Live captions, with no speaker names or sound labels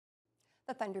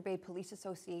The Thunder Bay Police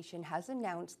Association has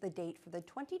announced the date for the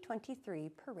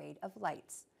 2023 Parade of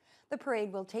Lights. The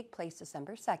parade will take place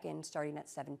December 2nd, starting at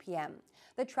 7 p.m.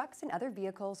 The trucks and other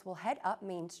vehicles will head up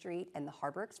Main Street and the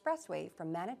Harbour Expressway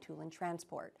from Manitoulin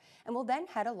Transport, and will then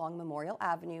head along Memorial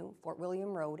Avenue, Fort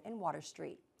William Road, and Water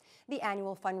Street. The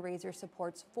annual fundraiser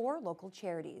supports 4 local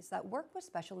charities that work with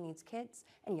special needs kids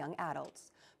and young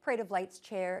adults. Parade of Lights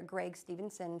Chair Greg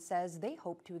Stevenson says they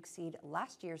hope to exceed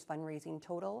last year's fundraising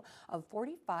total of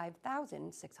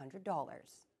 $45,600.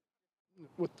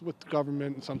 With the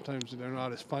government, sometimes they're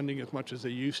not as funding as much as they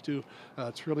used to.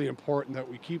 It's really important that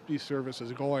we keep these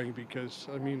services going because,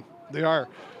 I mean, they are,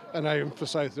 and I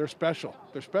emphasize, they're special.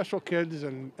 They're special kids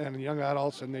and young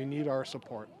adults, and they need our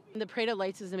support. The Parade of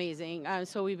Lights is amazing.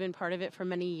 So we've been part of it for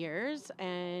many years,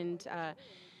 and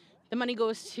the money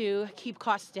goes to keep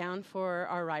costs down for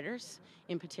our riders,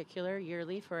 in particular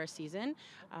yearly for our season,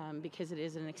 because it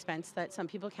is an expense that some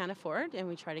people can't afford, and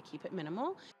we try to keep it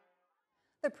minimal.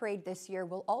 The parade this year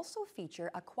will also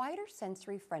feature a quieter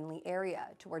sensory-friendly area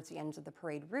towards the ends of the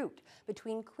parade route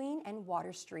between Queen and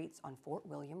Water Streets on Fort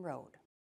William Road.